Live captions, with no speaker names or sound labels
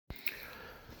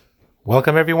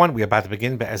Welcome, everyone. We're about to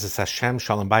begin Be'ezus Hashem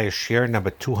Shalom Bayis Shir number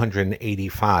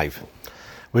 285.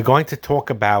 We're going to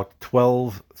talk about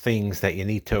 12 things that you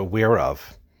need to aware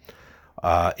of.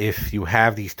 If you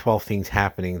have these 12 things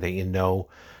happening, that you know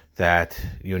that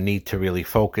you need to really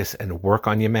focus and work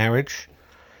on your marriage,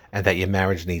 and that your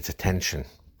marriage needs attention.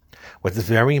 What's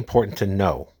very important to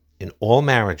know in all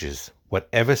marriages,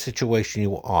 whatever situation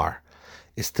you are,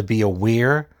 is to be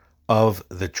aware of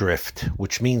the drift,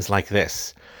 which means like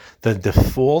this. The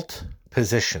default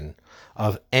position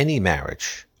of any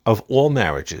marriage, of all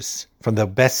marriages, from the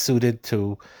best suited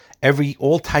to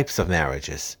all types of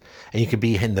marriages, and you can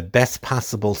be in the best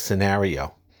possible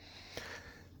scenario.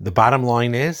 The bottom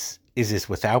line is this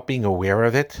without being aware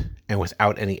of it and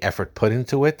without any effort put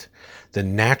into it, the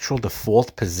natural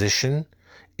default position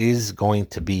is going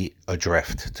to be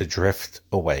adrift, to drift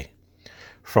away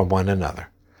from one another.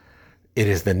 It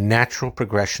is the natural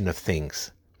progression of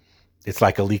things. It's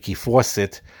like a leaky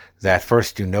faucet that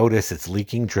first you notice it's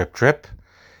leaking, drip, drip,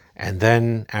 and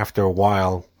then after a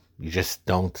while, you just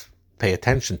don't pay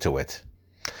attention to it.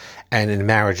 And in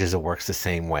marriages, it works the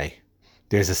same way.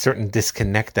 There's a certain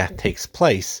disconnect that takes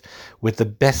place with the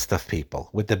best of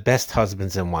people, with the best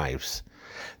husbands and wives.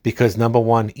 Because number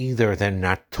one, either they're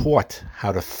not taught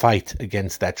how to fight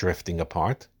against that drifting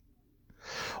apart,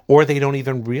 or they don't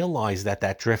even realize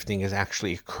that drifting is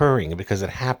actually occurring because it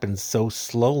happens so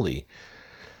slowly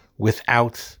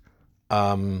without,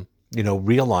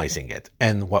 realizing it.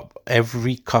 And what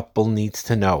every couple needs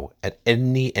to know at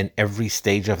any and every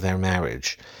stage of their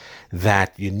marriage,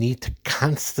 that you need to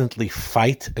constantly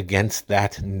fight against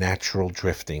that natural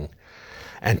drifting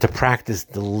and to practice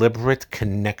deliberate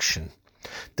connection,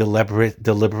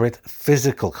 deliberate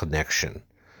physical connection,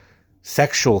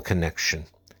 sexual connection,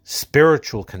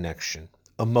 spiritual connection,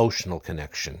 emotional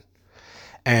connection.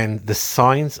 And the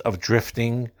signs of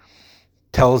drifting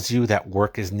tells you that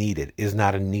work is needed. Is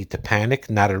not a need to panic,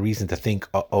 not a reason to think,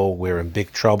 we're in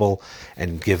big trouble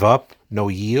and give up. No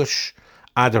yush,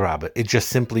 adarabah. It just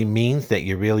simply means that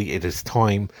it is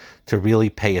time to really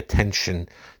pay attention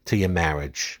to your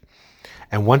marriage.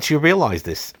 And once you realize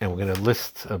this, and we're going to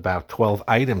list about 12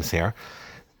 items here,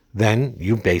 then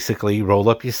you basically roll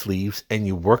up your sleeves and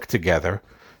you work together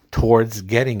towards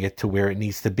getting it to where it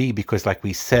needs to be. Because like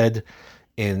we said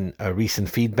in a recent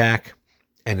feedback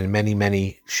and in many,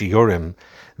 many shiurim,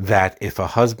 that if a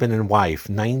husband and wife,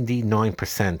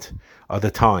 99% of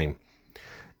the time,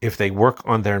 if they work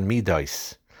on their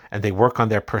midos and they work on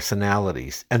their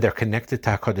personalities and they're connected to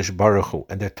HaKadosh Baruch Hu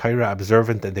and they're Torah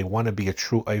observant and they want to be a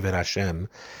true Oved Hashem,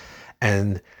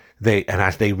 and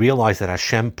as they realize that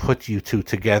Hashem put you two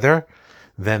together,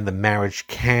 then the marriage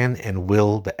can and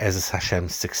will, Be'ezus Hashem,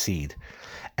 succeed.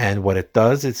 And what it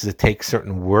does is it takes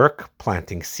certain work,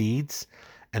 planting seeds,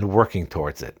 and working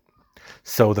towards it.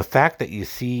 So the fact that you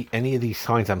see any of these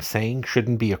signs I'm saying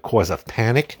shouldn't be a cause of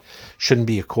panic, shouldn't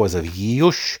be a cause of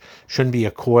yush, shouldn't be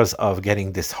a cause of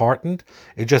getting disheartened.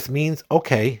 It just means,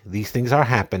 okay, these things are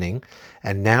happening,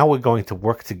 and now we're going to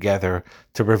work together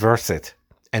to reverse it.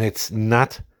 And it's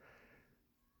not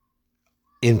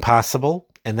impossible.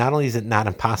 And not only is it not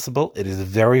impossible, it is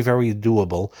very, very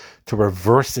doable to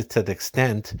reverse it to the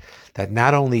extent that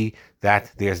not only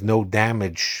that there's no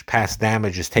damage, past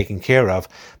damage is taken care of,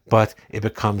 but it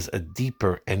becomes a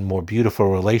deeper and more beautiful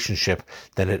relationship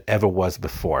than it ever was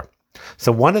before.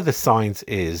 So one of the signs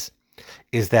is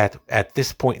that at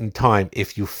this point in time,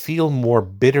 if you feel more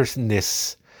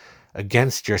bitterness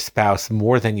against your spouse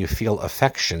more than you feel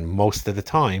affection most of the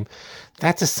time,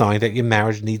 that's a sign that your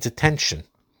marriage needs attention.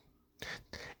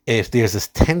 If there's this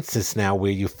tenseness now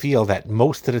where you feel that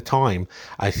most of the time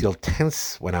I feel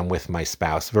tense when I'm with my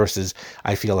spouse versus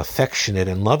I feel affectionate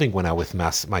and loving when I'm with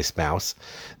my spouse,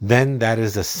 then that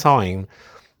is a sign.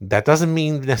 That doesn't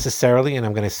mean necessarily, and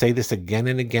I'm going to say this again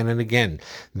and again and again,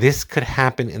 this could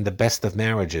happen in the best of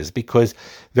marriages, because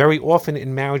very often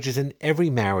in marriages, in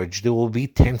every marriage, there will be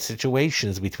tense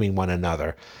situations between one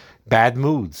another, bad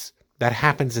moods. That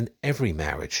happens in every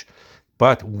marriage.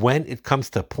 But when it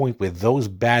comes to a point where those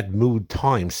bad mood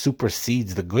times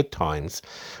supersedes the good times,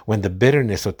 when the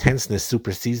bitterness or tenseness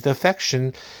supersedes the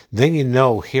affection, then you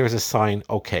know here's a sign,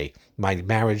 okay, my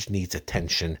marriage needs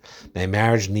attention. My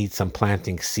marriage needs some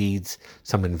planting seeds,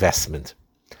 some investment.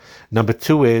 Number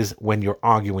two is when you're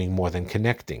arguing more than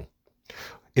connecting.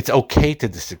 It's okay to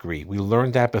disagree. We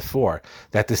learned that before,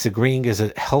 that disagreeing is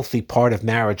a healthy part of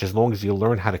marriage as long as you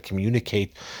learn how to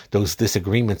communicate those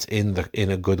disagreements in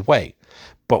a good way.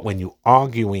 But when you're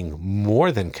arguing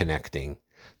more than connecting,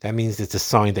 that means it's a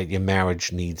sign that your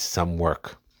marriage needs some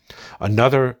work.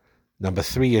 Another Number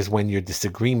three is when your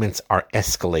disagreements are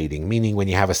escalating, meaning when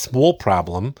you have a small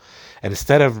problem, and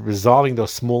instead of resolving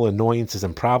those small annoyances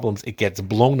and problems, it gets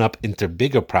blown up into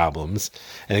bigger problems,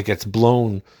 and it gets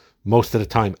blown most of the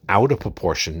time out of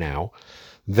proportion now.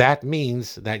 That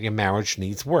means that your marriage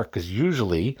needs work, because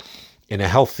usually in a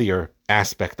healthier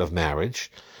aspect of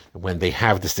marriage, when they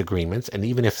have disagreements, and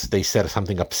even if they said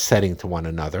something upsetting to one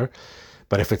another,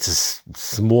 but if it's a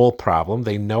small problem,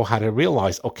 they know how to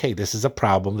realize, okay, this is a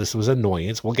problem, this was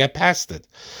annoyance, we'll get past it.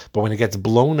 But when it gets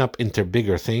blown up into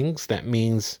bigger things, that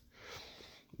means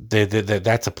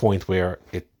that's a point where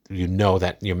you know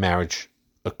that your marriage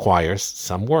acquires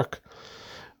some work.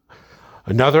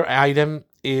 Another item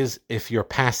is if you're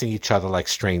passing each other like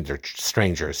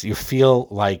strangers. You feel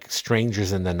like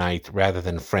strangers in the night rather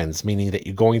than friends, meaning that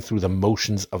you're going through the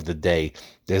motions of the day.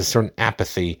 There's a certain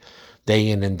apathy day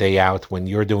in and day out when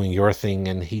you're doing your thing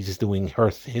and he's doing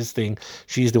his thing,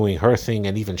 she's doing her thing,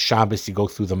 and even Shabbos you go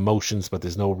through the motions, but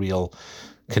there's no real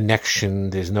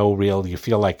connection, you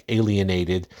feel like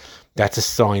alienated. That's a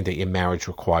sign that your marriage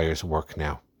requires work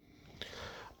now.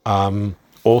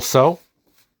 Also,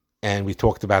 and we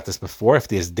talked about this before, if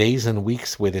there's days and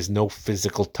weeks where there's no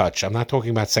physical touch, I'm not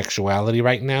talking about sexuality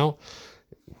right now,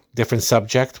 different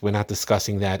subject, we're not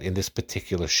discussing that in this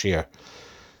particular share.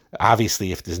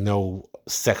 Obviously, if there's no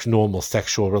normal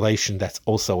sexual relation, that's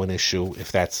also an issue if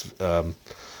that's,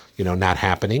 not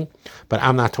happening. But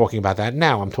I'm not talking about that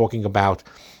now. I'm talking about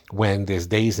when there's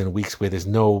days and weeks where there's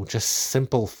no just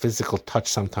simple physical touch,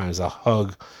 sometimes a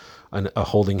hug, a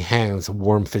holding hands,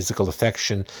 warm physical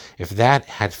affection, if that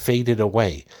had faded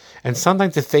away. And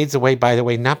sometimes it fades away, by the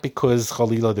way, not because,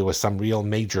 Chalila, there was some real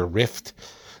major rift.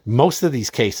 Most of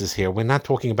these cases here, we're not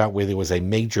talking about where there was a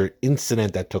major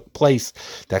incident that took place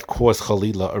that caused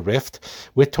Chalila a rift.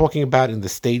 We're talking about in the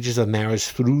stages of marriage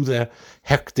through the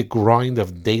hectic grind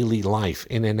of daily life,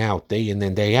 in and out, day in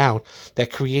and day out,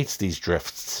 that creates these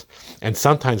drifts. And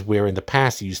sometimes where in the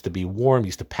past it used to be warm,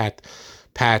 used to pat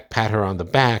her on the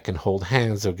back and hold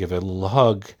hands or give her a little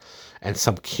hug, and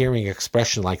some caring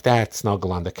expression like that,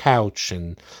 snuggle on the couch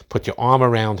and put your arm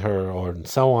around her or and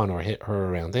so on, or hit her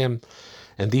around him.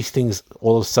 And these things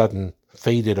all of a sudden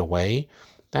faded away.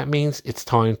 That means it's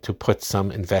time to put some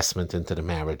investment into the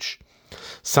marriage.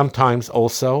 Sometimes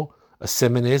also a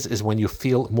simon is when you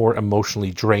feel more emotionally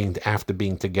drained after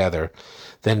being together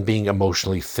than being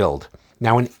emotionally filled.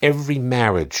 Now, in every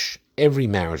marriage,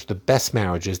 the best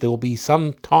marriages, there will be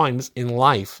some times in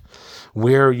life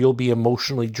where you'll be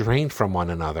emotionally drained from one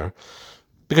another,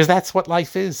 because that's what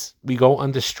life is. We go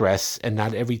under stress, and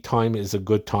not every time is a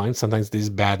good time. Sometimes there's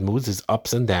bad moods, there's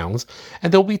ups and downs,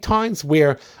 and there'll be times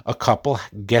where a couple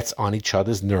gets on each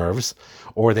other's nerves,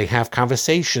 or they have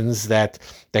conversations that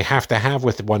they have to have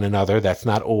with one another that's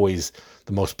not always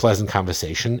the most pleasant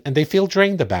conversation, and they feel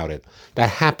drained about it. That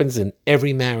happens in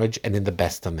every marriage and in the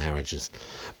best of marriages.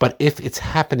 But if it's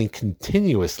happening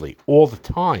continuously, all the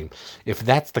time, if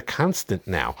that's the constant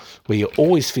now, where you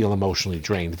always feel emotionally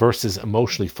drained versus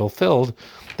emotionally fulfilled,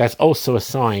 that's also a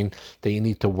sign that you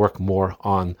need to work more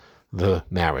on the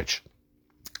marriage.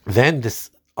 Then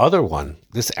this other one,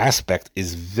 this aspect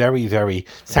is very, very,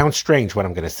 sounds strange what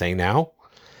I'm going to say now,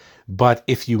 but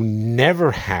if you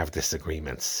never have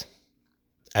disagreements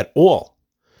at all,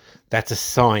 that's a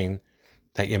sign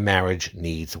that your marriage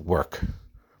needs work.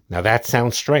 Now that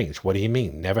sounds strange. What do you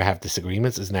mean? Never have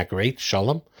disagreements? Isn't that great?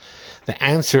 Shalom? The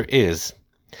answer is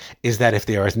that if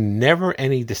there is never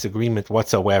any disagreement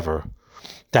whatsoever,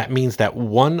 that means that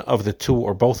one of the two,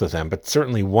 or both of them, but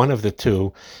certainly one of the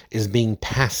two, is being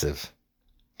passive.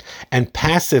 And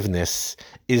passiveness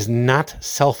is not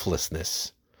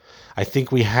selflessness. I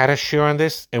think we had a share on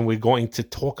this, and we're going to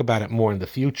talk about it more in the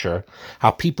future,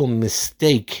 how people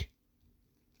mistake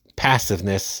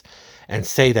passiveness and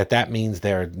say that means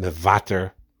they're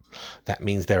mevater, that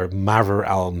means they're maver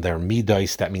al their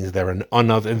midos, that means they're an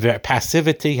unav.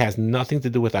 Passivity has nothing to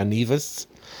do with anivas,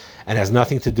 and has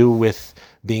nothing to do with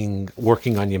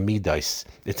working on your midos.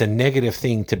 It's a negative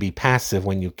thing to be passive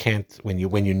when you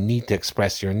need to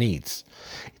express your needs.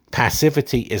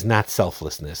 Passivity is not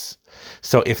selflessness.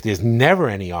 So if there's never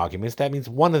any arguments, that means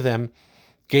one of them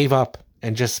gave up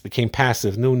and just became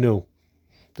passive. No.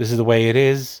 This is the way it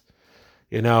is,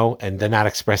 and they're not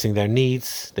expressing their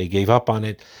needs. They gave up on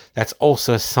it. That's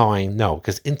also a sign, no,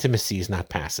 because intimacy is not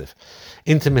passive.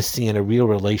 Intimacy in a real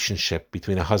relationship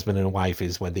between a husband and a wife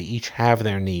is when they each have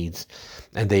their needs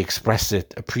and they express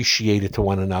it, appreciate it to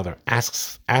one another,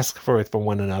 ask for it from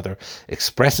one another,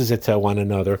 expresses it to one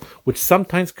another, which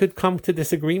sometimes could come to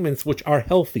disagreements, which are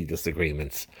healthy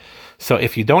disagreements. So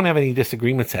if you don't have any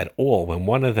disagreements at all, when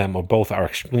one of them or both are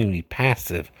extremely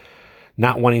passive,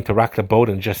 not wanting to rock the boat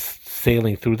and just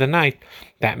sailing through the night,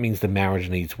 that means the marriage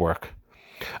needs work.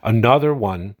 Another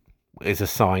one is a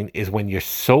sign is when you're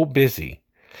so busy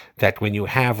that when you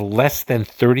have less than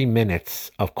 30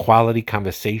 minutes of quality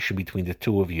conversation between the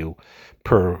two of you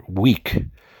per week,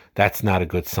 that's not a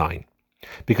good sign.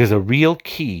 Because a real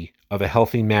key of a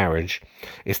healthy marriage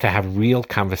is to have real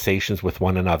conversations with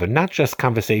one another, not just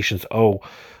conversations.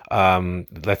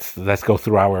 Let's go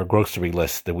through our grocery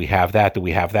list. Did we have that? Did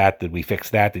we have that? Did we fix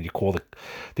that? Did you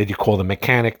call the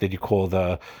mechanic? Did you call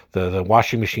the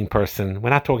washing machine person? We're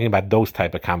not talking about those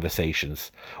type of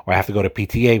conversations. Or I have to go to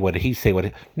PTA. What did he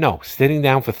say? No, sitting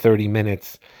down for 30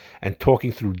 minutes and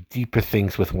talking through deeper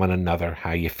things with one another.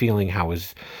 How you feeling? How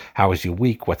is your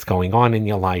week? What's going on in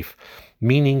your life?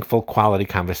 Meaningful quality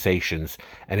conversations.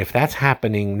 And if that's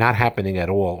not happening at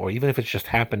all, or even if it's just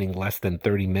happening less than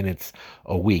 30 minutes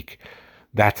a week,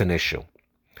 that's an issue.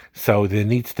 So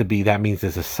that means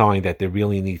there's a sign that there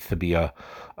really needs to be a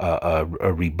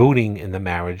rebooting in the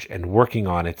marriage and working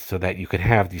on it so that you could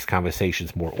have these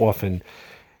conversations more often.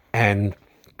 And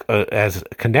as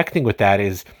connecting with that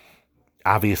is,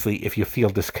 obviously, if you feel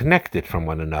disconnected from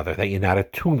one another, that you're not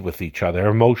attuned with each other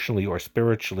emotionally or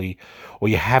spiritually, or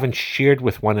you haven't shared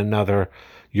with one another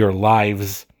your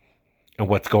lives and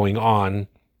what's going on.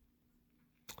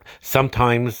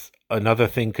 Sometimes another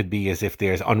thing could be as if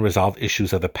there's unresolved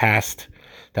issues of the past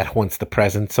that haunts the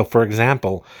present. So, for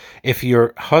example, if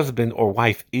your husband or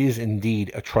wife is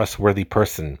indeed a trustworthy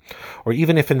person, or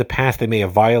even if in the past they may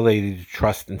have violated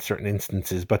trust in certain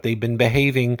instances, but they've been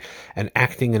behaving and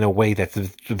acting in a way that's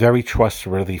very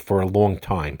trustworthy for a long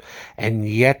time, and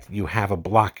yet you have a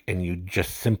block and you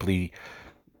just simply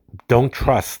don't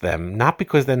trust them, not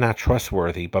because they're not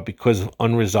trustworthy, but because of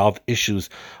unresolved issues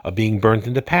of being burnt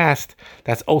in the past,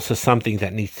 that's also something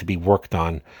that needs to be worked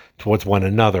on towards one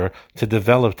another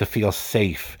to feel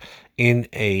safe in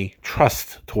a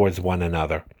trust towards one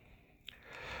another.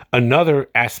 Another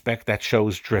aspect that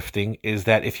shows drifting is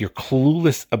that if you're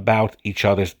clueless about each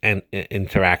other's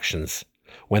interactions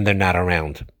when they're not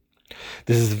around.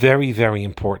 This is very, very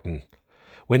important.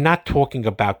 We're not talking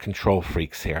about control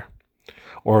freaks here,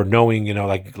 or knowing,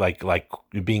 like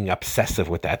being obsessive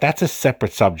with that. That's a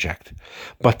separate subject.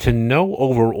 But to know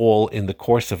overall in the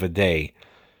course of a day,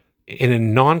 in a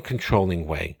non-controlling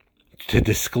way, to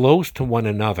disclose to one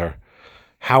another,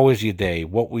 how was your day?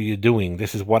 What were you doing?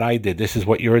 This is what I did. This is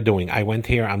what you're doing. I went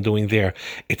here. I'm doing there.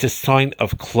 It's a sign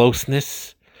of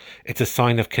closeness. It's a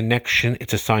sign of connection.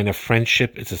 It's a sign of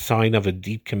friendship. It's a sign of a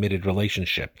deep, committed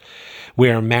relationship.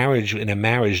 Where in a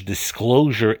marriage,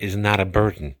 disclosure is not a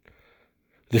burden.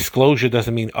 Disclosure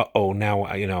doesn't mean,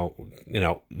 now,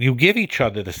 you give each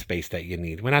other the space that you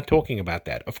need. We're not talking about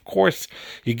that. Of course,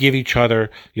 you give each other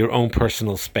your own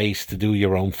personal space to do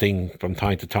your own thing from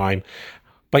time to time.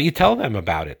 But you tell them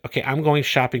about it. Okay, I'm going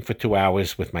shopping for 2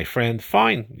 hours with my friend.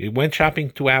 Fine. You went shopping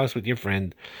 2 hours with your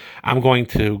friend. I'm going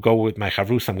to go with my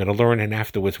chavrus. I'm going to learn, and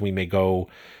afterwards we may go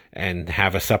and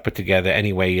have a supper together.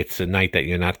 Anyway, it's a night that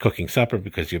you're not cooking supper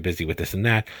because you're busy with this and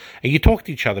that. And you talk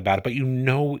to each other about it, but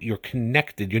you're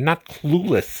connected. You're not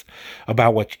clueless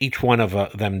about what each one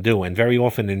of them do. And very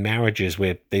often in marriages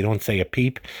where they don't say a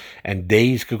peep, and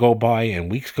days could go by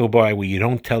and weeks go by where you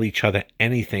don't tell each other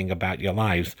anything about your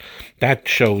lives, that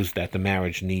shows that the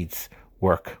marriage needs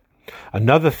work.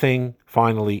 Another thing,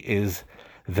 finally, is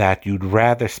that you'd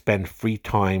rather spend free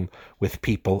time with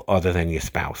people other than your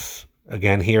spouse.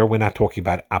 Again, here we're not talking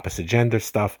about opposite gender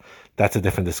stuff. That's a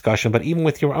different discussion. But even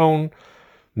with your own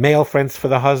male friends for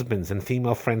the husbands and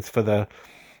female friends for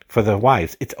the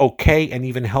wives, it's okay and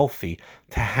even healthy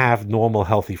to have normal,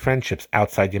 healthy friendships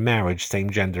outside your marriage, same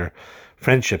gender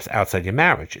friendships outside your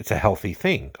marriage. It's a healthy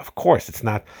thing. Of course, it's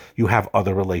not, you have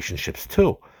other relationships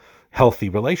too. Healthy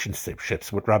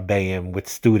relationships with Rabbeim, with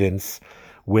students,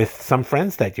 with some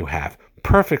friends that you have.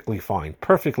 Perfectly fine,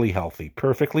 perfectly healthy,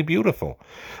 perfectly beautiful.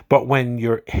 But when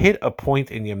you're hit a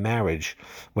point in your marriage,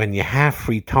 when you have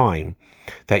free time,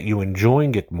 that you're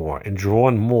enjoying it more and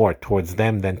drawn more towards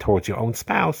them than towards your own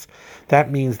spouse,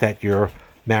 that means that your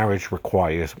marriage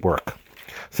requires work.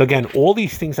 So again, all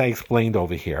these things I explained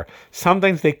over here,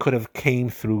 sometimes they could have came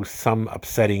through some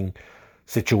upsetting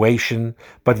situation,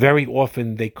 but very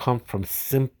often they come from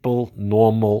simple,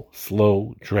 normal,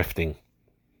 slow drifting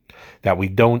that we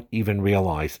don't even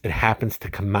realize. It happens to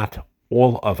come at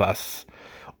all of us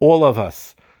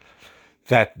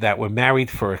that were married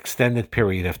for an extended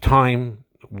period of time,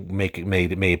 may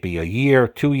it be a year,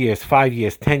 2 years, 5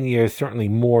 years, 10 years, certainly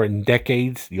more in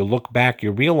decades. You look back,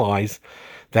 you realize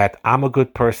that I'm a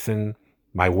good person,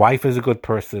 My wife is a good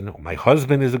person. My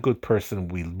husband is a good person.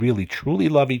 We really, truly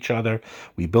love each other.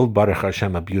 We build, Baruch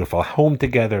Hashem, a beautiful home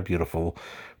together, beautiful,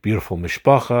 beautiful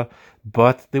mishpacha.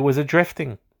 But there was a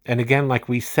drifting. And again, like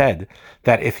we said,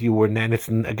 that if you were, and it's,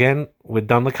 again, we're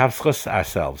done l'kavschus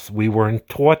ourselves. We weren't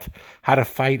taught how to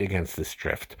fight against this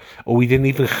drift. Or we didn't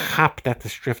even chap that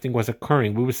this drifting was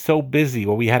occurring. We were so busy,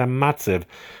 or we had a matziv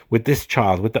with this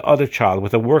child, with the other child,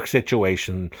 with a work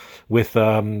situation, with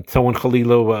someone,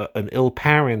 Chalilo, an ill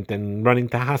parent, and running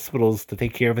to hospitals to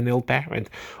take care of an ill parent.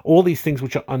 All these things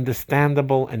which are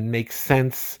understandable and make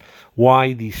sense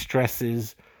why these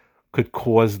stresses could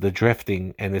cause the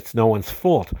drifting, and it's no one's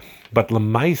fault. But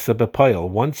l'maisa b'poil,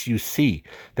 once you see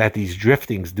that these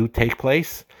driftings do take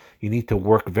place, you need to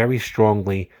work very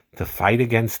strongly to fight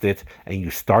against it, and you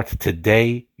start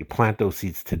today. You plant those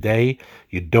seeds today.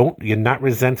 You're not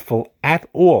resentful at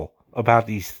all about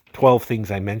these 12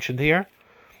 things I mentioned here,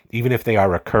 even if they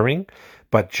are occurring,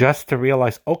 but just to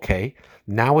realize, okay,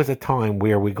 now is a time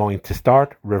where we're going to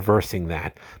start reversing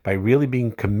that by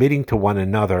really committing to one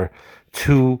another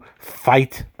to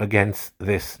fight against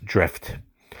this drift.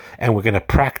 And we're going to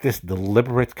practice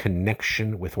deliberate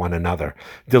connection with one another.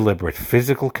 Deliberate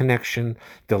physical connection,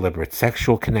 deliberate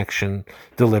sexual connection,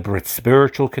 deliberate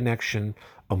spiritual connection,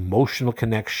 emotional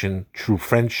connection, true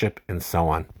friendship, and so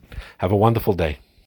on. Have a wonderful day.